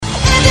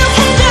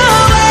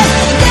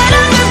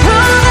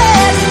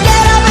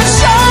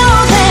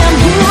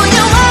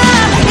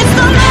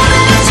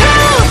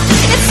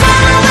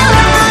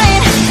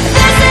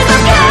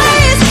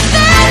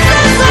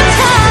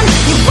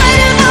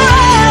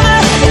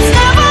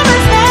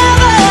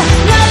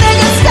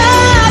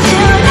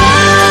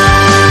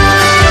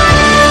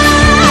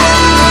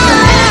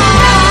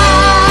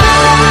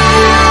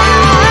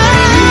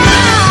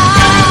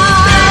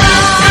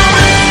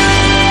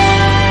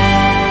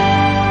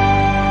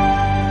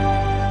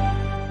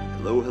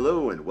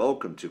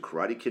welcome to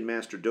Karate Kid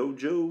Master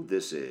Dojo.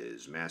 This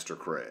is Master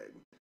Craig.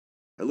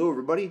 Hello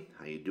everybody,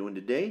 how you doing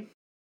today?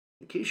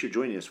 In case you're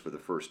joining us for the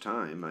first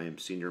time, I am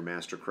Senior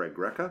Master Craig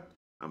Greca.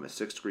 I'm a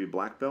 6th degree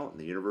black belt in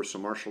the Universal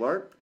Martial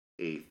Art,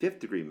 a 5th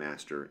degree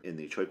master in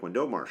the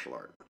Taekwondo martial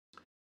art.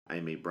 I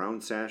am a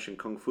brown sash in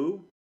Kung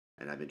Fu,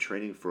 and I've been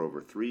training for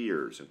over 3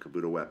 years in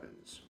Kabuto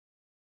weapons.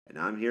 And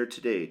I'm here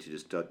today to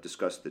just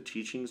discuss the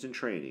teachings and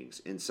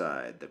trainings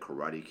inside the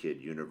Karate Kid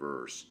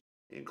universe,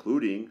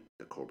 including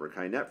the Cobra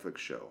Kai Netflix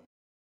show.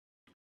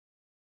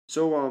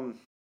 So,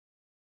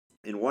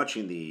 in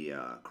watching the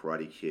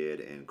Karate Kid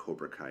and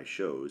Cobra Kai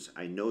shows,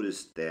 I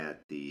noticed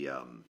that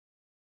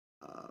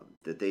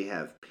that they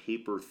have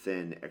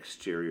paper-thin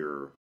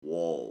exterior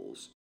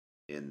walls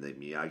in the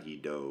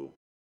Miyagi-Do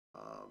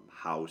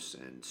house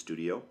and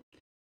studio,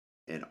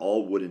 and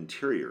all wood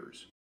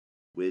interiors,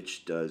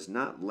 which does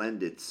not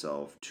lend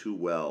itself too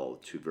well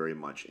to very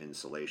much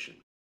insulation.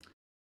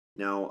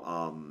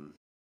 Now,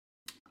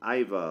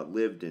 I've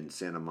lived in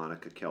Santa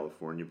Monica,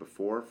 California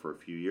before for a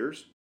few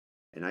years,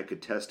 and I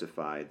could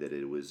testify that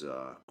it was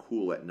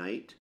cool at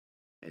night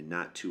and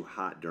not too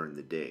hot during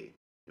the day.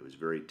 It was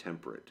very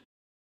temperate.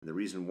 And the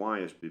reason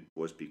why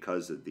was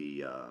because of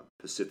the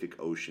Pacific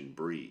Ocean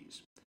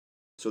breeze.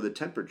 So the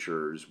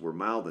temperatures were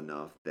mild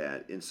enough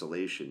that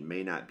insulation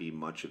may not be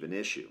much of an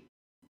issue.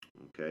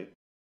 Okay?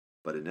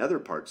 But in other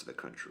parts of the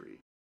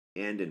country,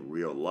 and in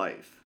real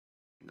life,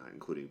 not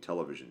including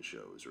television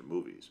shows or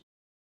movies,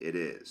 it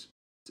is.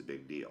 It's a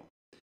big deal.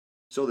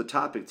 So the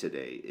topic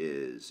today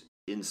is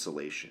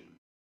insulation.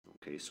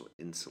 Okay, so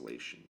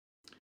insulation.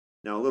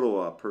 Now a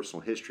little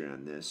personal history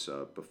on this.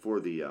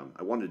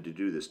 I wanted to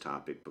do this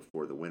topic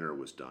before the winter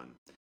was done,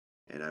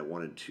 and I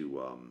wanted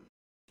to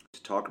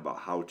talk about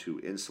how to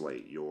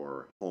insulate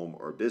your home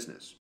or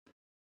business.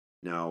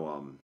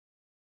 Now,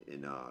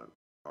 in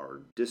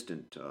our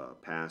distant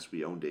past,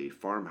 we owned a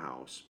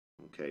farmhouse.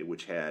 Okay,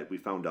 which we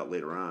found out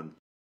later on,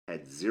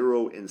 had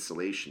zero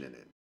insulation in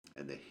it.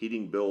 And the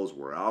heating bills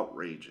were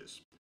outrageous.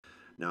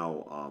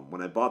 Now,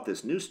 when I bought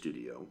this new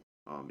studio,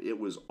 it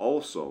was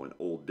also an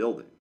old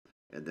building.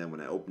 And then when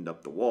I opened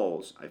up the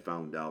walls, I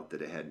found out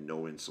that it had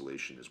no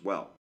insulation as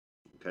well.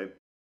 Okay?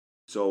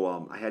 So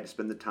I had to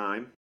spend the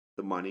time,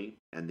 the money,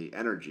 and the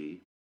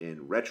energy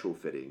in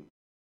retrofitting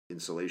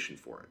insulation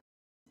for it.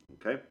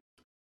 Okay?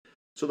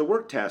 So the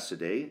work task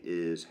today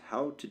is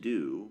how to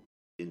do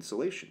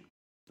insulation.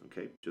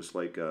 Okay? Just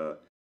like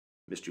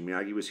Mr.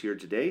 Miyagi was here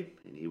today,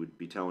 and he would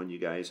be telling you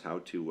guys how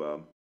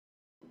to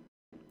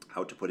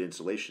put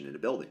insulation in a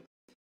building.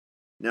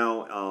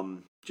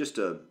 Now, just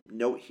a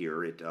note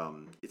here: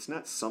 it's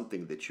not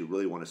something that you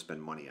really want to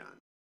spend money on,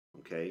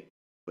 okay?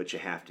 But you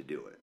have to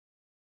do it,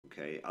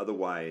 okay?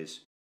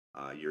 Otherwise,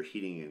 your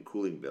heating and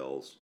cooling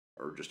bills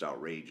are just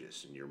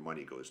outrageous, and your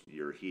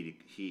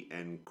heat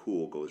and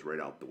cool goes right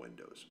out the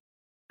windows,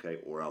 okay,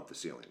 or out the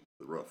ceiling,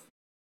 the roof.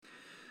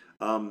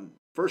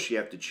 First, you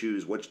have to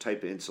choose which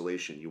type of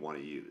insulation you want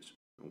to use.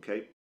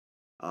 Okay.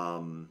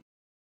 In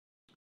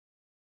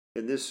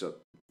this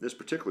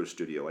particular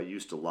studio, I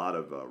used a lot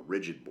of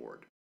rigid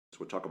board. So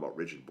we'll talk about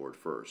rigid board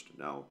first.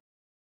 Now,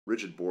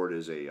 rigid board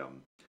is a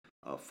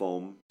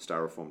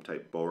styrofoam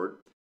type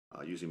board,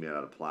 usually made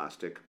out of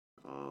plastic.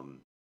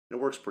 It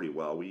works pretty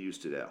well. We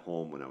used it at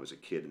home when I was a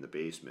kid in the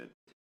basement,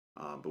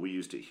 but we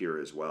used it here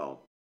as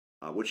well.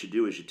 What you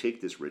do is you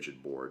take this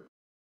rigid board.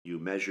 You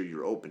measure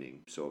your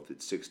opening. So if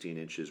it's 16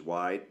 inches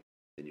wide,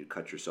 then you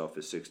cut yourself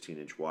a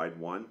 16-inch wide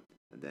one,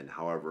 and then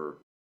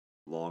however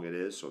long it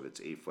is. So if it's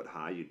 8 foot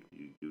high,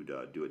 you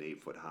do an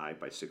 8 foot high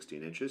by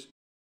 16 inches,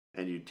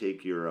 and you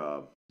take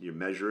you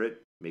measure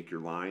it, make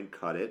your line,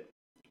 cut it.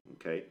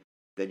 Okay,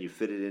 then you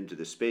fit it into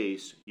the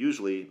space.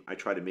 Usually, I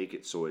try to make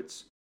it so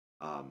it's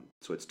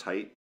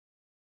tight.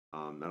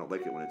 I don't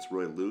like it when it's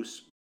really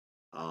loose.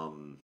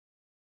 And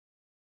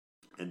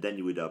then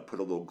you would put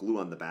a little glue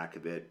on the back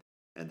of it,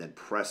 and then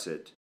press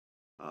it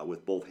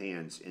with both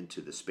hands into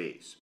the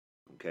space.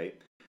 Okay.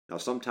 Now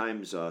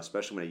sometimes,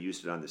 especially when I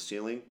used it on the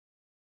ceiling,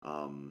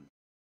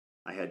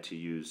 I had to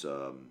use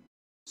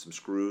some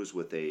screws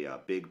with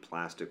big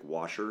plastic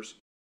washers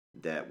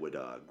that would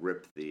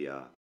grip the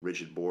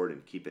rigid board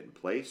and keep it in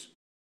place.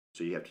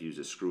 So you have to use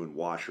a screw and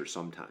washer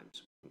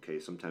sometimes. Okay.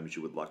 Sometimes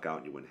you would luck out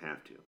and you wouldn't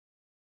have to.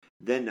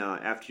 Then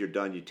after you're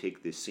done, you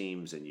take the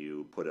seams and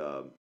you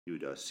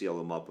you'd seal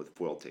them up with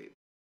foil tape.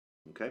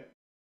 Okay.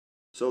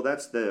 So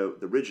that's the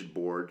rigid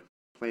board,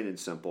 plain and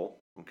simple,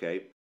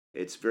 okay?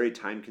 It's very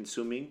time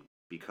consuming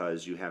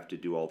because you have to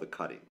do all the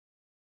cutting,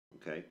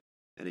 okay?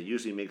 And it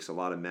usually makes a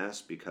lot of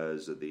mess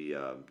because of the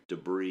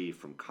debris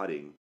from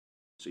cutting,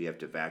 so you have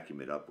to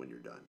vacuum it up when you're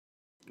done.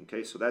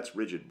 Okay, so that's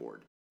rigid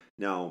board.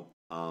 Now,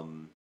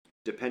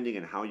 depending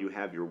on how you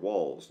have your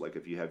walls, like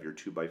if you have your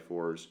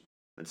 2x4s,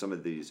 and some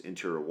of these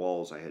interior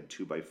walls, I had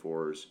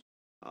 2x4s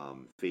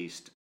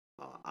faced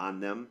on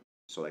them,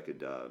 so I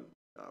could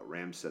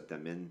ram set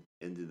them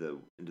into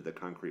the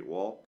concrete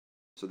wall.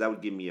 So that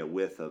would give me a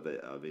width of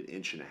an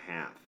inch and a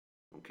half.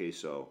 Okay,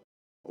 so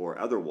or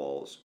other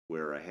walls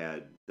where I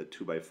had the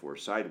 2x4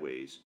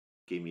 sideways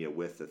gave me a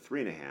width of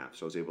 3.5.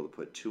 So I was able to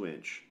put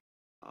 2-inch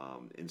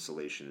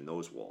insulation in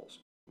those walls.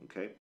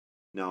 Okay.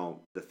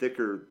 Now, the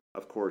thicker,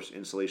 of course,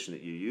 insulation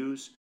that you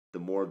use, the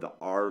more the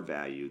R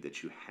value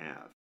that you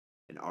have.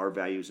 And R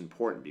value is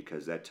important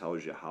because that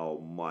tells you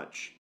how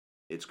much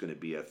it's going to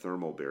be a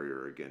thermal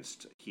barrier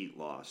against heat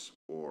loss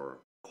or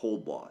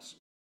cold loss.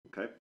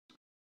 Okay.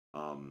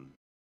 Um,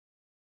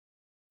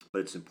 but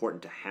it's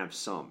important to have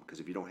some because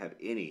if you don't have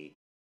any,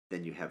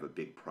 then you have a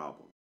big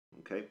problem.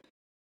 Okay.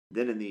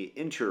 Then in the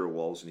interior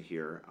walls in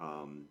here,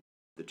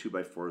 the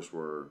 2x4s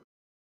were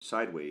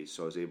sideways,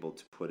 so I was able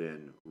to put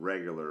in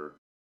regular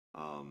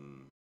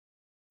um,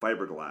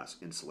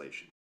 fiberglass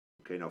insulation.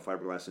 Okay, now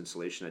fiberglass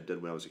insulation I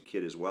did when I was a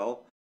kid as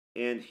well,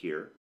 and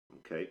here.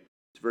 Okay,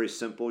 it's very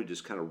simple. You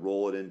just kind of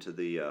roll it into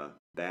the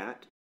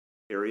bat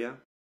area,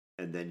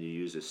 and then you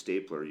use a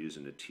stapler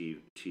using a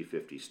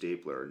T50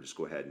 stapler, and just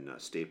go ahead and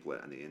staple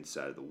it on the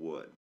inside of the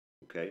wood.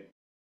 Okay,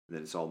 and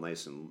then it's all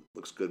nice and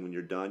looks good when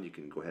you're done. You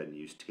can go ahead and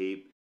use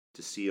tape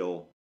to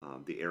seal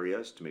the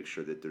areas to make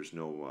sure that there's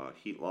no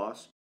heat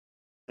loss,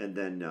 and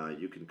then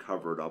you can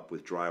cover it up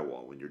with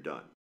drywall when you're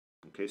done.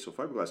 Okay, so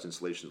fiberglass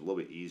insulation is a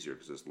little bit easier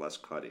because there's less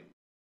cutting.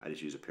 I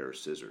just use a pair of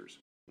scissors.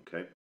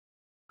 Okay,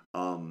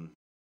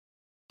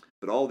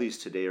 but all these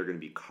today are going to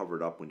be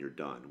covered up when you're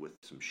done with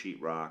some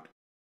sheetrock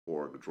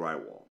or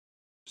drywall.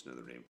 Just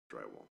another name for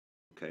drywall.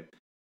 Okay,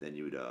 then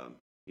you would,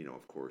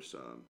 of course,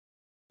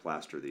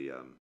 plaster the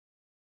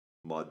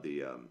mud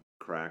the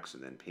cracks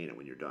and then paint it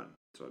when you're done.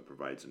 So it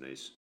provides a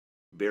nice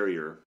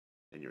barrier,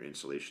 and your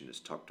insulation is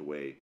tucked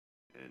away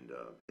and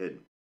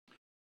hidden.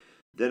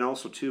 Then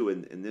also too,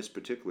 in this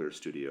particular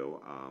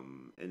studio,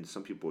 and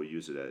some people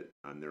use it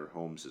on their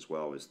homes as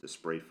well, is the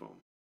spray foam.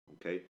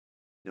 Okay,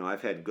 now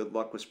I've had good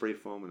luck with spray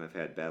foam and I've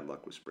had bad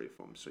luck with spray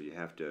foam, so you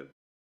have to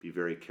be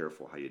very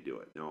careful how you do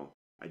it. Now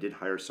I did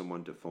hire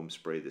someone to foam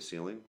spray the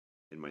ceiling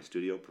in my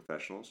studio,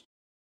 professionals.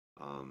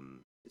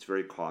 It's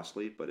very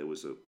costly, but it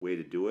was a way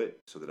to do it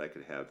so that I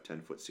could have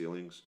 10-foot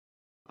ceilings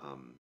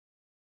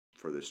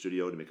for the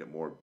studio to make it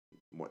more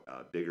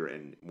bigger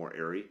and more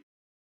airy.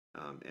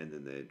 And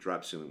then the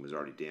drop ceiling was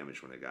already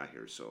damaged when I got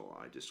here, so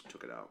I just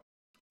took it out.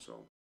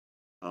 So,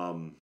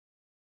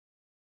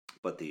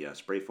 but the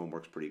spray foam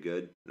works pretty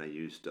good, and I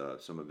used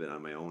some of it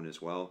on my own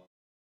as well.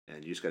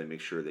 And you just got to make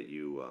sure that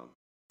you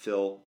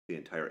fill the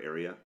entire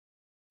area,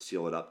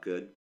 seal it up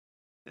good,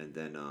 and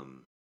then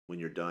when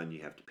you're done,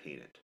 you have to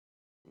paint it.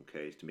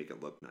 Okay, to make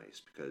it look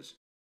nice, because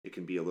it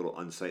can be a little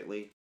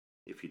unsightly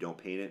if you don't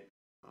paint it.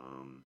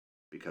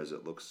 Because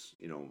it looks,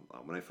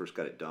 when I first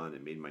got it done,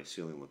 it made my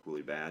ceiling look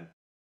really bad.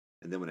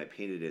 And then when I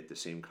painted it the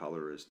same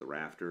color as the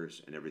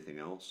rafters and everything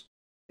else,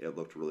 it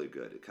looked really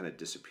good. It kind of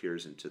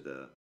disappears into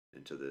the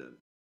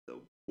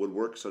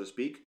woodwork, so to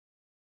speak,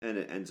 and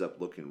it ends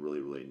up looking really,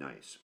 really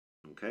nice.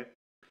 Okay,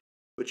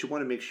 but you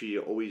want to make sure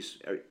you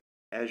always,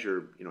 as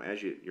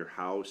your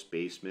house,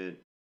 basement,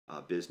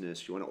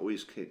 business, you want to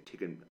always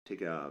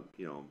take a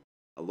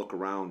look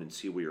around and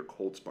see where your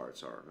cold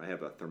spots are. I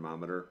have a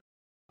thermometer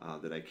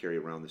that I carry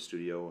around the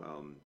studio.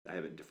 I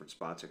have it in different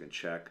spots. I can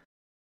check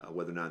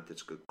whether or not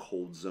that's a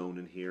cold zone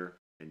in here,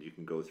 and you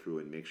can go through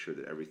and make sure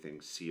that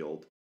everything's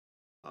sealed,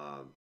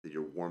 that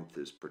your warmth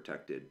is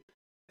protected,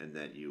 and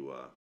that you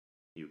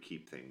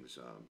keep things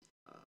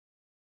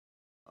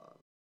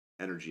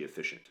energy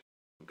efficient.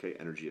 Okay,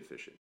 energy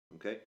efficient.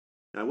 Okay.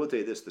 Now I will tell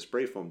you this: the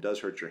spray foam does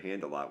hurt your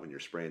hand a lot when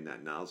you're spraying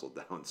that nozzle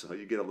down, so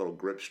you get a little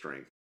grip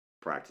strength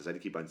practice. I had to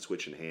keep on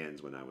switching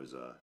hands when I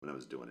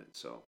was doing it.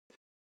 So,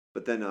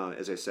 but then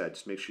as I said,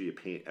 just make sure you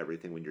paint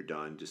everything when you're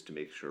done, just to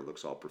make sure it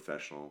looks all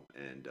professional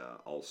and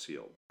all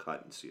sealed,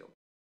 cut and sealed.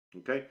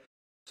 Okay,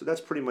 so that's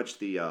pretty much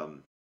the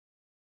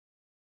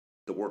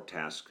work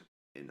task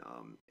in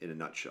a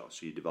nutshell.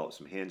 So you develop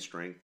some hand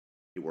strength,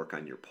 you work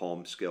on your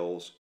palm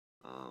skills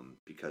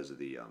because of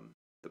the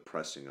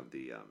pressing of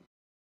the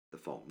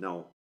foam.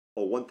 Now,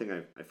 one thing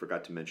I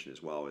forgot to mention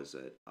as well is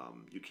that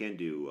you can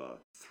do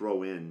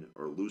throw in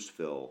or loose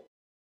fill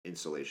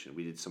insulation.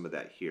 We did some of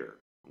that here.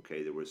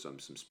 Okay, there was some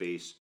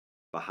space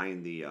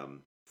behind the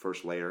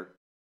first layer,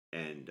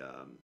 and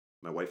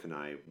my wife and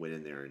I went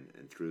in there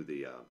and threw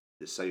the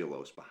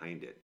cellulose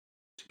behind it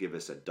to give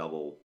us a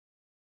double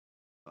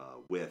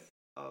width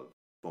of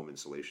foam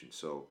insulation.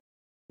 So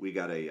we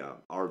got a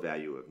R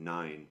value of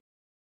 9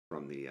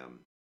 from the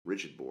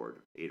rigid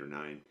board, 8 or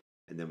 9,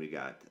 and then we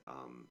got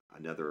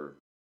another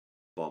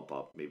bump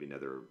up, maybe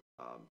another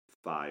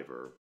 5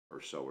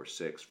 or so or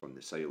 6 from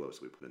the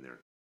cellulose we put in there,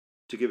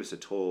 to give us a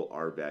total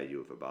R value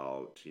of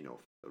about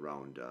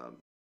around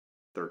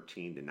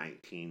 13 to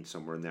 19,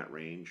 somewhere in that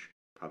range,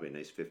 probably a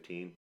nice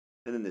 15.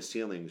 And then the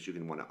ceilings, you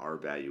can want an R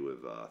value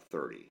of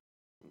 30.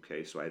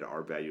 Okay, so I had an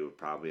R value of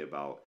probably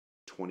about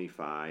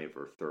 25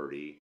 or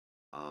 30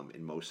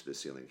 in most of the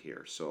ceiling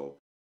here. So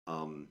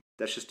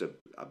that's just a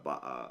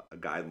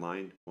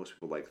guideline. Most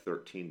people like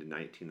 13 to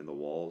 19 in the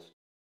walls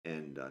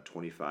and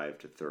 25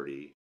 to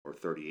 30 or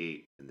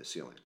 38 in the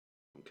ceiling.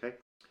 Okay.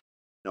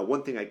 Now,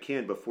 one thing I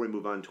can, before we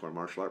move on to our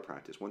martial art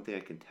practice, one thing I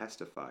can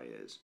testify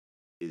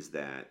is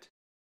that,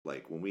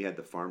 like when we had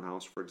the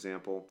farmhouse, for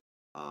example,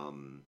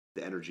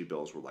 the energy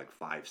bills were like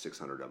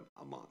 $500-600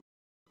 a month.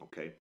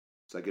 Okay,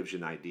 so that gives you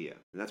an idea,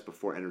 and that's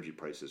before energy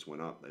prices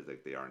went up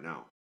like they are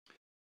now.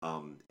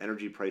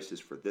 Energy prices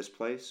for this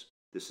place.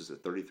 This is a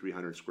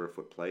 3,300 square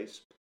foot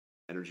place.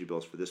 Energy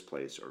bills for this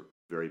place are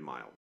very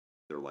mild.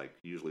 They're like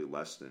usually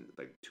less than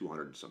like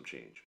 200 and some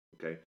change.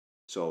 Okay,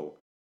 so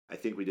I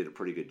think we did a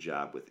pretty good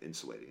job with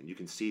insulating, and you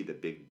can see the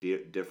big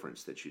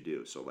difference that you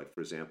do. So, like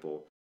for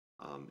example,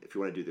 if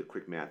you want to do the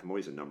quick math, I'm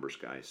always a numbers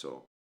guy,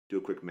 so do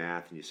a quick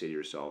math, and you say to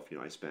yourself,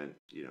 I spent,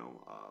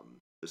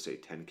 let's say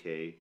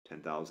 10K,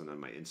 10,000 on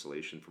my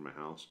insulation for my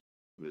house.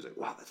 It was like,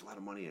 wow, that's a lot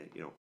of money,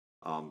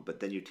 but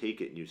then you take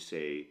it and you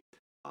say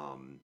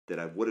that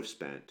I would have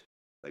spent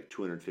like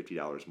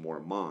 $250 more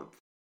a month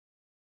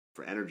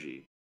for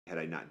energy had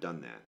I not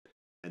done that.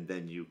 And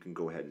then you can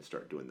go ahead and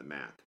start doing the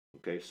math.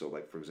 Okay, so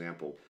like for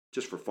example,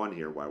 just for fun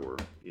here, while we're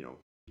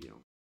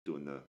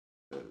doing the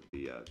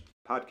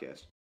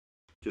podcast,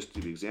 just to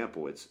give you an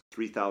example, it's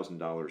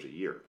 $3,000 a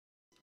year.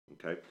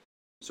 Okay,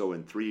 so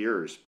in 3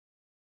 years,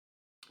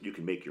 you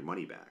can make your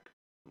money back.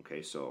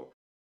 Okay, so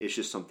it's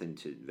just something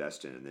to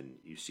invest in, and then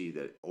you see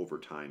that over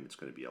time it's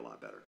going to be a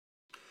lot better.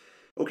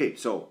 Okay,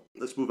 so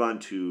let's move on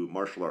to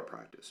martial art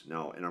practice.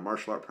 Now, in our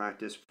martial art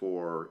practice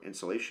for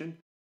insulation,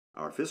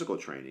 our physical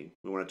training,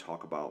 we want to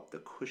talk about the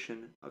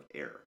cushion of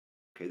air.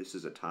 Okay, this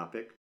is a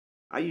topic.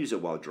 I use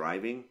it while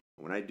driving.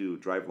 When I do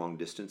drive long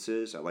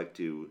distances, I like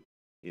to,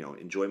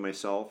 enjoy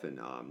myself and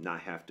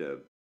not have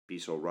to be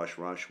so rush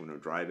when I'm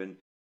driving.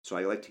 So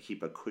I like to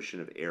keep a cushion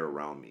of air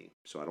around me.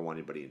 So I don't want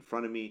anybody in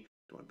front of me,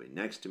 don't want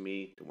anybody next to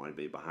me, don't want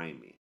anybody behind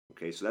me.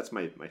 Okay, so that's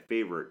my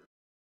favorite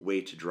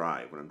way to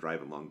drive when I'm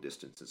driving long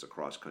distances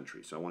across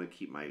country. So I want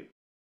to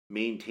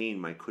maintain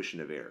my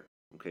cushion of air.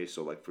 Okay,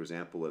 so like for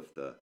example, if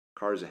the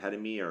cars ahead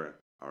of me are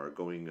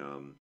going,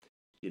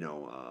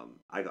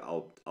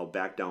 I'll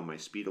back down my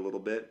speed a little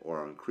bit, or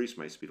I'll increase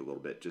my speed a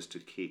little bit just to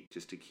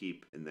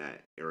keep in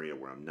that area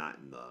where I'm not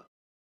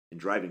in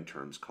driving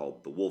terms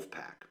called the wolf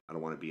pack. I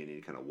don't want to be in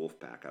any kind of wolf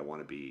pack. I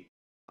want to be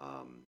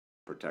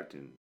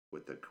protecting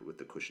with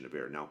the cushion of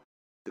air. Now,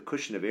 the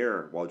cushion of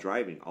air while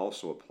driving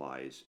also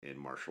applies in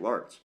martial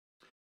arts.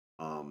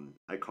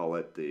 I call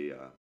it the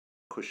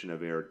cushion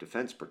of air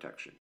defense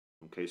protection.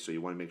 Okay, so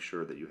you want to make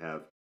sure that you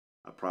have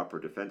a proper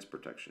defense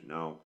protection.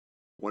 Now,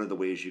 one of the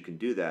ways you can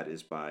do that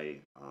is by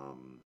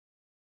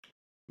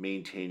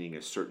maintaining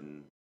a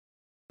certain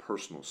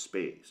personal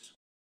space.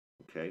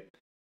 Okay,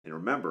 and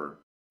remember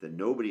that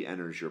nobody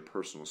enters your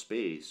personal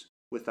space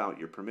without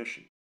your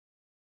permission.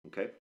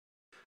 Okay,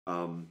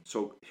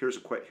 so here's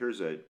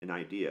an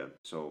idea.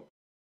 So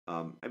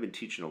I've been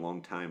teaching a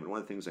long time, and one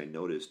of the things I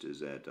noticed is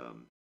that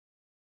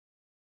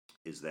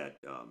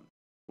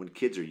when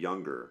kids are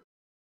younger,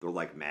 they're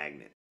like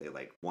magnets. They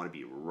like want to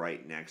be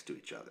right next to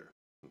each other.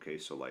 Okay,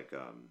 so like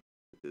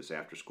this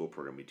after-school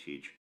program we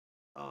teach,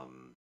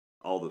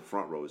 all the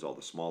front row is all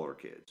the smaller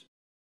kids,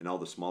 and all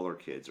the smaller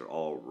kids are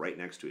all right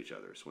next to each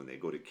other. So when they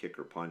go to kick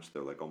or punch,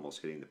 they're like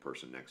almost hitting the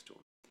person next to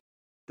them.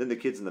 Then the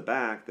kids in the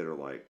back that are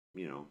like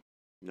 9,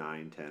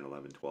 10,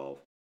 11, 12,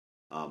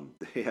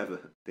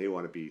 they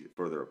want to be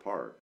further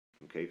apart.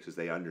 Okay, because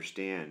they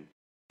understand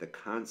the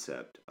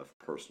concept of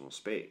personal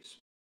space.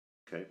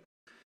 Okay,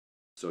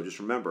 so just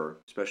remember,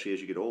 especially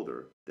as you get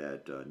older,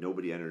 that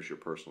nobody enters your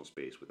personal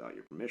space without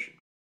your permission.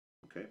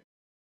 Okay.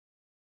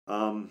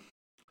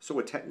 So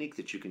a technique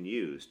that you can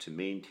use to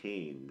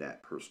maintain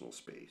that personal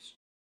space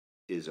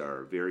is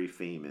our very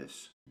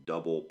famous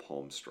double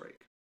palm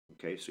strike.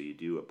 Okay, so you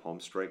do a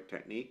palm strike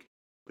technique,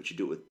 but you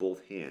do it with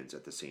both hands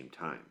at the same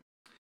time.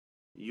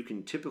 You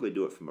can typically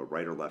do it from a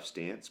right or left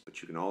stance,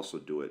 but you can also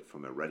do it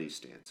from a ready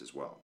stance as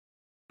well.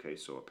 Okay,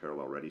 so a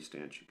parallel ready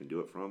stance you can do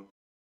it from.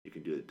 You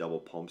can do a double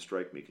palm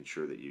strike, making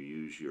sure that you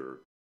use your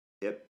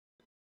hip,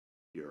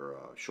 your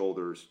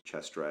shoulders,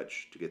 chest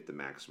stretch to get the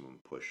maximum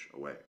push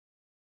away.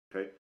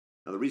 Okay.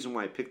 Now the reason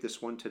why I picked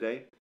this one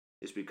today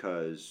is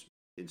because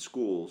in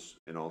schools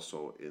and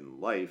also in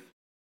life,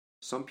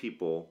 some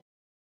people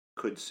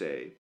could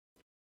say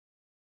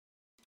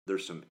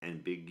there's some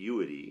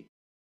ambiguity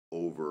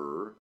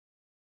over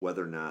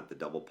whether or not the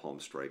double palm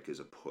strike is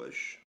a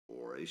push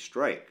or a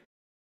strike.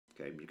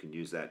 Okay, you can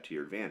use that to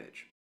your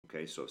advantage.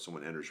 Okay, so if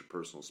someone enters your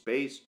personal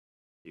space,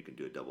 you can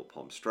do a double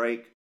palm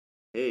strike.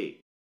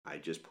 Hey, I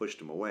just pushed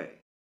him away.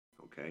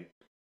 Okay,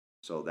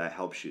 so that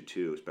helps you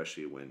too,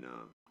 especially when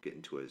getting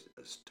into a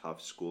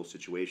tough school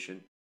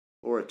situation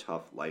or a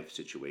tough life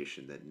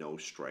situation that no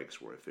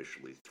strikes were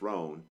officially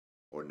thrown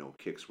or no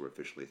kicks were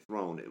officially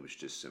thrown. It was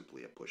just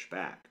simply a push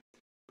back.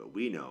 But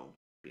we know,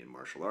 being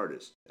martial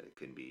artists, that it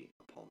can be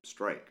a palm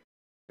strike.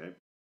 Okay,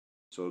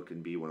 so it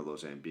can be one of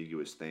those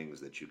ambiguous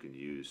things that you can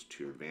use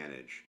to your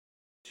advantage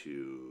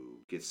to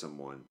get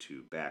someone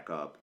to back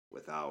up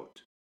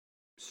without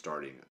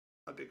starting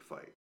a big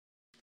fight.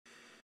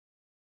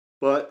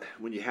 But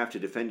when you have to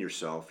defend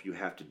yourself, you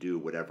have to do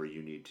whatever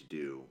you need to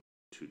do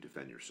to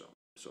defend yourself.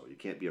 So you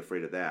can't be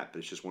afraid of that, but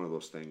it's just one of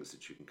those things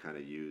that you can kind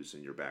of use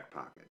in your back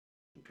pocket.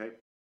 Okay?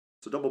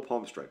 So double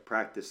palm strike.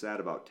 Practice that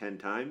about 10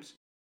 times.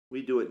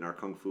 We do it in our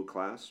Kung Fu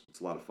class.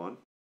 It's a lot of fun.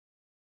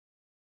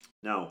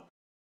 Now,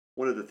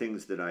 one of the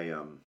things that I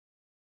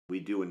we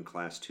do in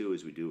class 2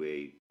 is we do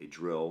a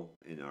drill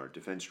in our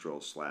defense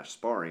drill /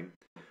 sparring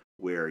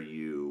where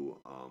you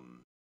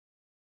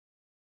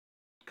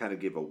kind of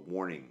give a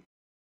warning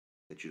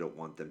that you don't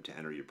want them to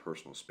enter your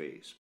personal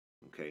space.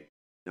 Okay.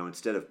 Now,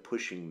 instead of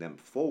pushing them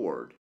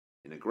forward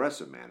in an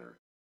aggressive manner,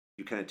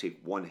 you kind of take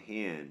one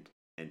hand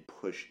and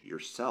push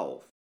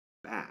yourself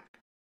back.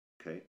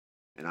 Okay.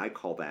 And I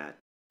call that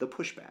the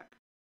pushback.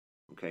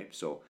 Okay.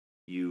 So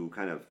you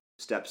kind of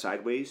step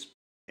sideways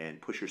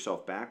and push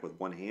yourself back with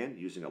one hand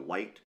using a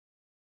light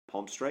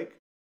palm strike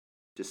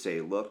to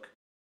say, look,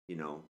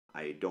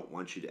 I don't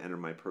want you to enter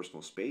my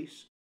personal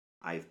space.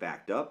 I've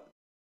backed up,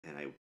 and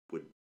I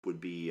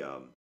would be,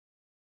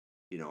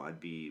 you'd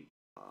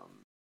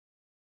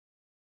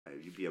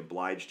be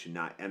obliged to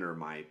not enter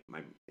my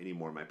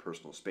anymore my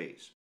personal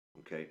space.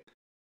 Okay,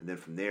 and then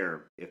from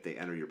there, if they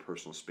enter your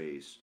personal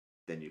space,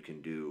 then you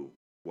can do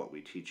what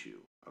we teach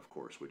you, of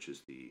course, which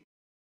is the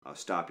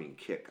stopping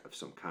kick of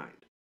some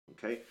kind.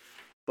 Okay,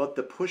 but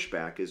the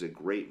pushback is a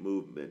great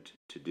movement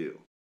to do.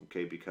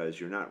 Okay, because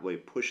you're not really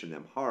pushing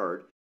them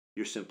hard,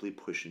 you're simply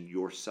pushing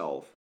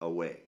yourself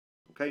away.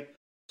 Okay,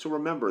 so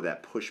remember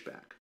that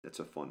pushback. That's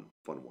a fun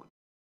one.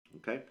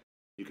 Okay,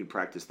 you can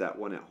practice that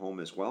one at home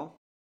as well.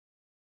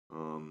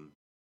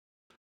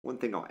 One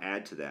thing I'll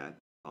add to that,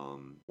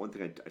 one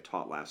thing I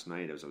taught last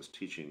night as I was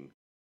teaching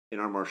in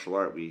our martial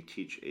art, we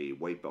teach a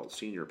white belt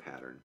senior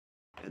pattern,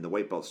 and the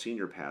white belt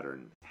senior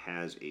pattern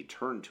has a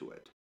turn to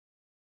it.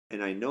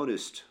 And I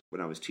noticed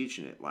when I was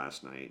teaching it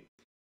last night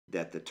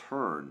that the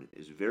turn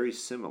is very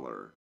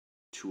similar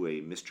to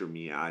a Mr.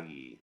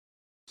 Miyagi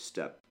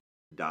step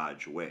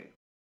dodge way.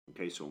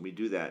 Okay, so when we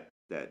do that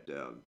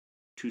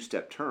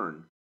two-step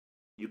turn,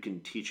 you can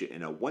teach it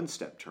in a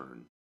one-step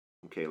turn,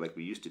 okay, like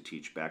we used to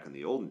teach back in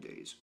the olden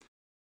days.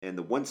 And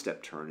the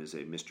one-step turn is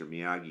a Mr.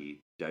 Miyagi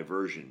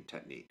diversion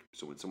technique.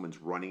 So when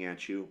someone's running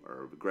at you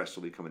or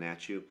aggressively coming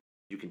at you,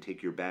 you can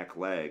take your back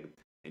leg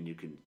and you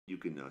can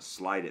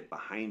slide it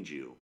behind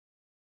you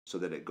so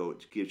that it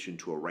gives you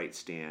into a right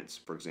stance.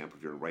 For example,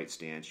 if you're in a right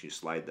stance, you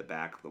slide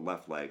the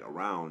left leg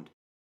around,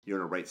 you're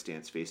in a right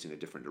stance facing a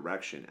different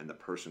direction, and the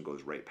person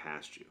goes right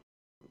past you.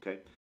 Okay?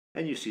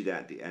 And you see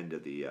that at the end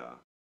of the,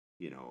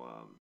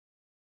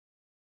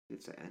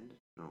 it's the end?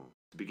 No.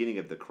 The beginning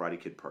of the Karate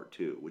Kid Part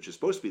 2, which is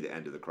supposed to be the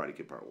end of the Karate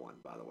Kid Part 1,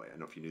 by the way. I don't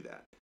know if you knew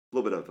that. A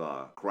little bit of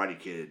Karate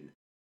Kid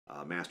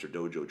Master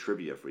Dojo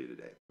trivia for you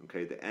today.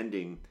 Okay?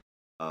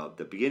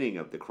 The beginning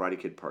of the Karate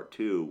Kid Part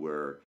 2,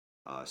 where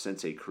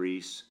Sensei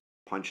Kreese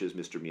punches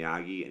Mr.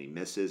 Miyagi and he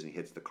misses and he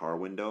hits the car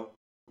window.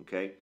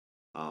 Okay,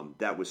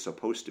 that was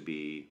supposed to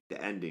be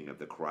the ending of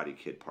the Karate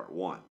Kid Part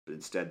 1, but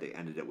instead they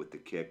ended it with the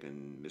kick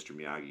and Mr.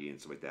 Miyagi and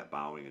stuff like that,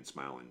 bowing and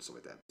smiling and stuff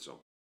like that. So,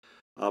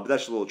 but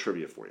that's a little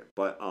trivia for you.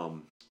 But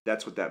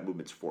that's what that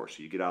movement's for.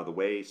 So you get out of the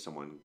way,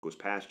 someone goes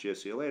past you,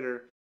 see you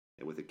later,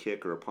 and with a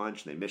kick or a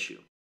punch, and they miss you.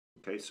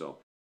 Okay, so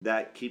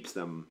that keeps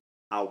them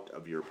out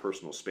of your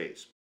personal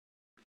space.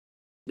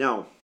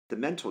 Now, the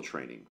mental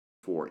training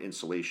for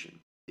insulation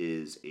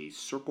is a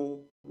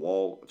circle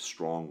wall of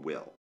strong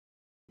will.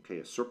 Okay,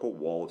 a circle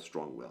wall of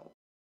strong will.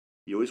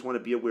 You always want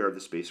to be aware of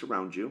the space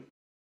around you.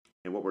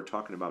 And what we're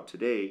talking about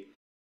today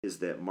is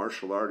that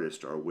martial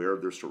artists are aware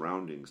of their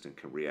surroundings and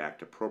can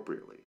react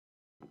appropriately.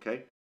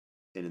 Okay?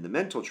 And in the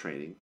mental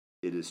training,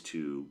 it is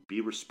to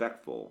be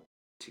respectful,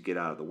 to get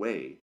out of the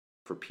way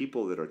for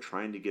people that are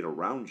trying to get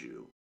around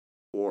you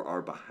or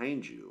are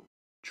behind you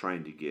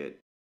trying to get,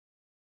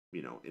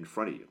 in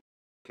front of you.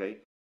 Okay?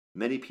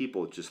 Many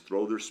people just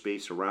throw their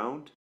space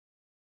around,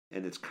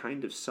 and it's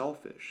kind of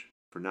selfish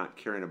for not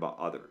caring about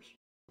others.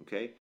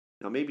 Okay?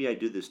 Now maybe I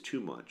do this too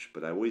much,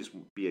 but I'm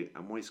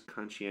always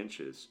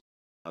conscientious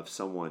of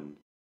someone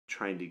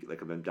trying to,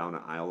 like if I'm down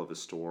an aisle of a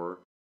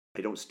store,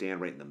 I don't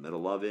stand right in the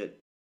middle of it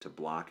to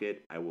block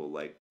it. I will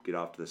get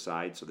off to the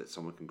side so that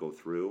someone can go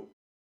through.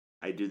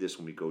 I do this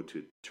when we go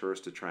to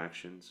tourist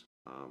attractions,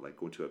 like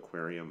going to an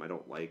aquarium. I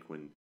don't like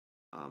when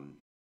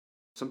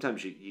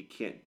sometimes you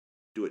can't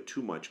do it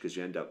too much because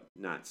you end up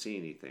not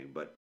seeing anything.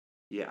 But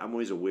yeah, I'm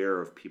always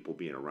aware of people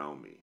being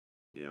around me,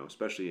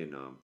 especially in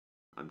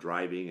I'm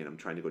driving and I'm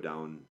trying to go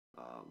down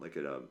like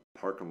at a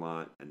parking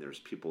lot, and there's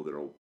people that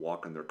are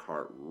walking their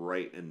cart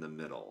right in the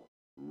middle,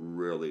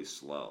 really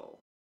slow,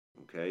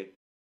 okay?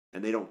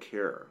 And they don't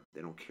care.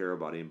 They don't care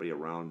about anybody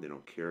around. They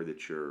don't care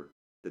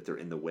that they're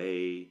in the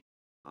way.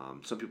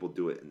 Some people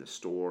do it in the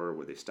store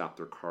where they stop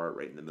their cart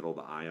right in the middle of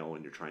the aisle,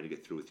 and you're trying to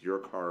get through with your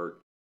cart,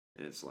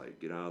 and it's like,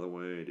 get out of the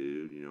way,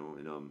 dude,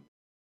 and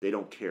they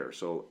don't care.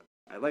 So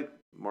I like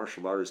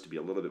martial artists to be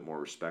a little bit more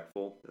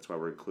respectful. That's why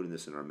we're including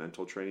this in our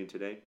mental training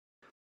today.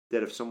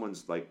 That if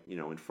someone's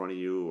in front of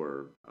you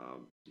or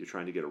you're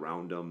trying to get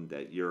around them,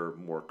 that you're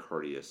more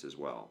courteous as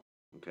well,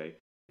 okay?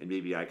 And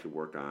maybe I could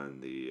work on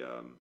the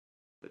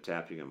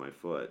tapping of my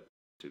foot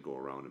to go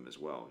around them as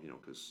well,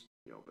 because,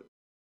 but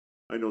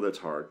I know that's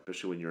hard,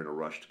 especially when you're in a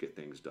rush to get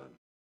things done.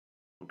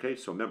 Okay,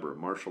 so remember,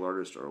 martial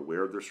artists are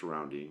aware of their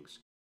surroundings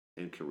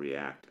and can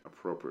react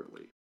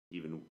appropriately.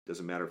 Even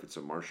doesn't matter if it's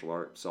a martial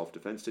art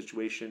self-defense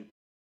situation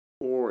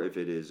or if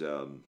it is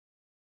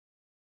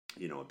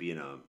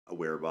being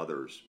aware of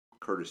others,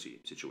 courtesy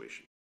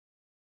situation.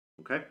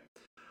 Okay?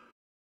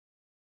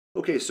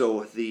 Okay,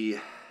 so the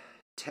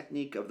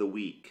technique of the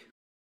week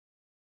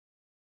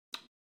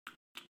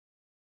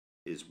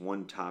is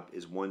one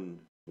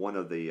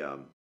of the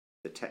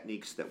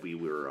techniques that we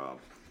were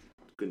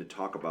going to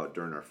talk about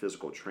during our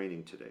physical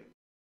training today.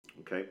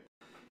 Okay?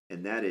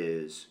 And that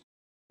is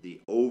the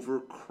over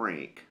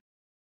crank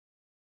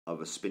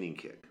of a spinning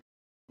kick.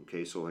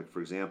 Okay, so like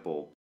for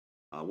example,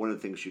 one of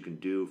the things you can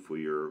do for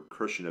your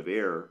cushion of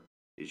air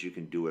is you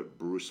can do it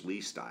Bruce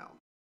Lee style.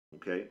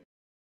 Okay,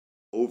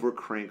 over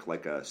crank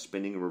like a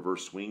spinning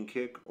reverse swing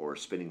kick or a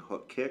spinning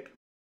hook kick,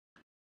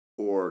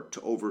 or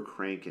to over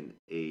crank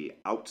a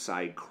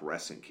outside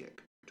crescent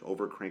kick. To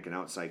over crank an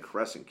outside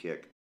crescent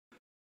kick,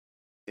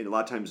 and a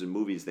lot of times in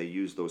movies they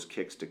use those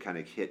kicks to kind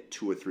of hit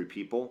 2 or 3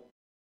 people.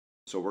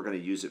 So we're going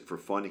to use it for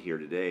fun here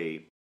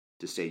today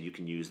to say you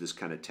can use this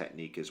kind of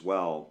technique as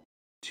well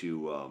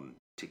to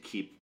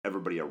keep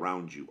everybody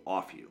around you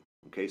off you.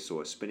 Okay, so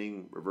a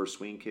spinning reverse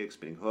swing kick,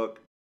 spinning hook,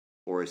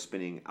 or a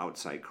spinning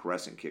outside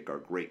crescent kick are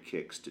great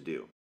kicks to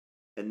do.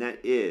 And that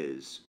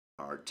is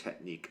our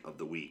technique of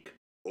the week,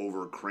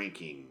 over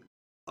cranking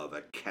of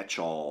a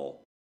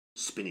catch-all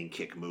spinning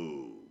kick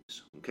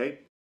moves. Okay,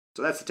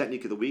 so that's the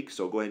technique of the week.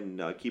 So go ahead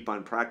and keep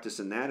on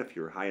practicing that if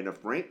you're high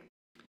enough rank.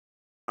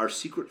 Our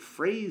secret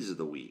phrase of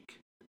the week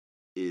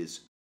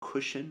is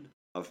cushion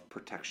of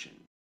protection.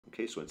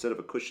 Okay, so instead of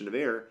a cushion of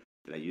air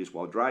that I use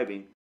while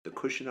driving, the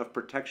cushion of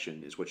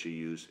protection is what you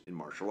use in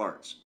martial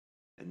arts.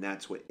 And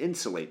that's what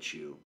insulates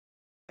you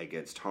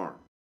against harm.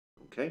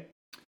 Okay,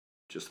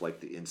 just like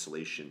the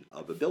insulation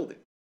of a building.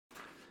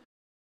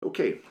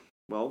 Okay,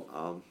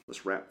 well,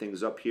 let's wrap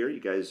things up here. You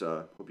guys,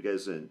 hope you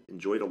guys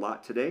enjoyed a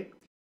lot today.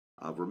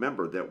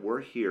 Remember that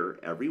we're here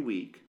every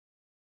week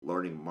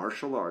learning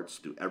martial arts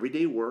through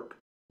everyday work,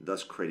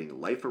 thus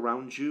creating life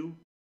around you,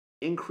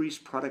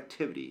 increased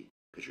productivity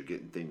because you're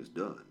getting things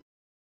done,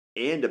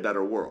 and a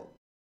better world.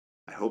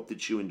 I hope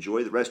that you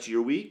enjoy the rest of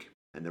your week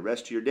and the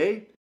rest of your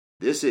day.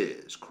 This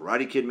is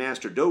Karate Kid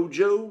Master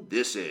Dojo.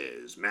 This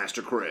is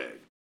Master Craig.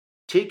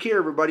 Take care,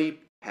 everybody.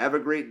 Have a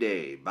great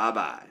day.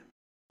 Bye-bye.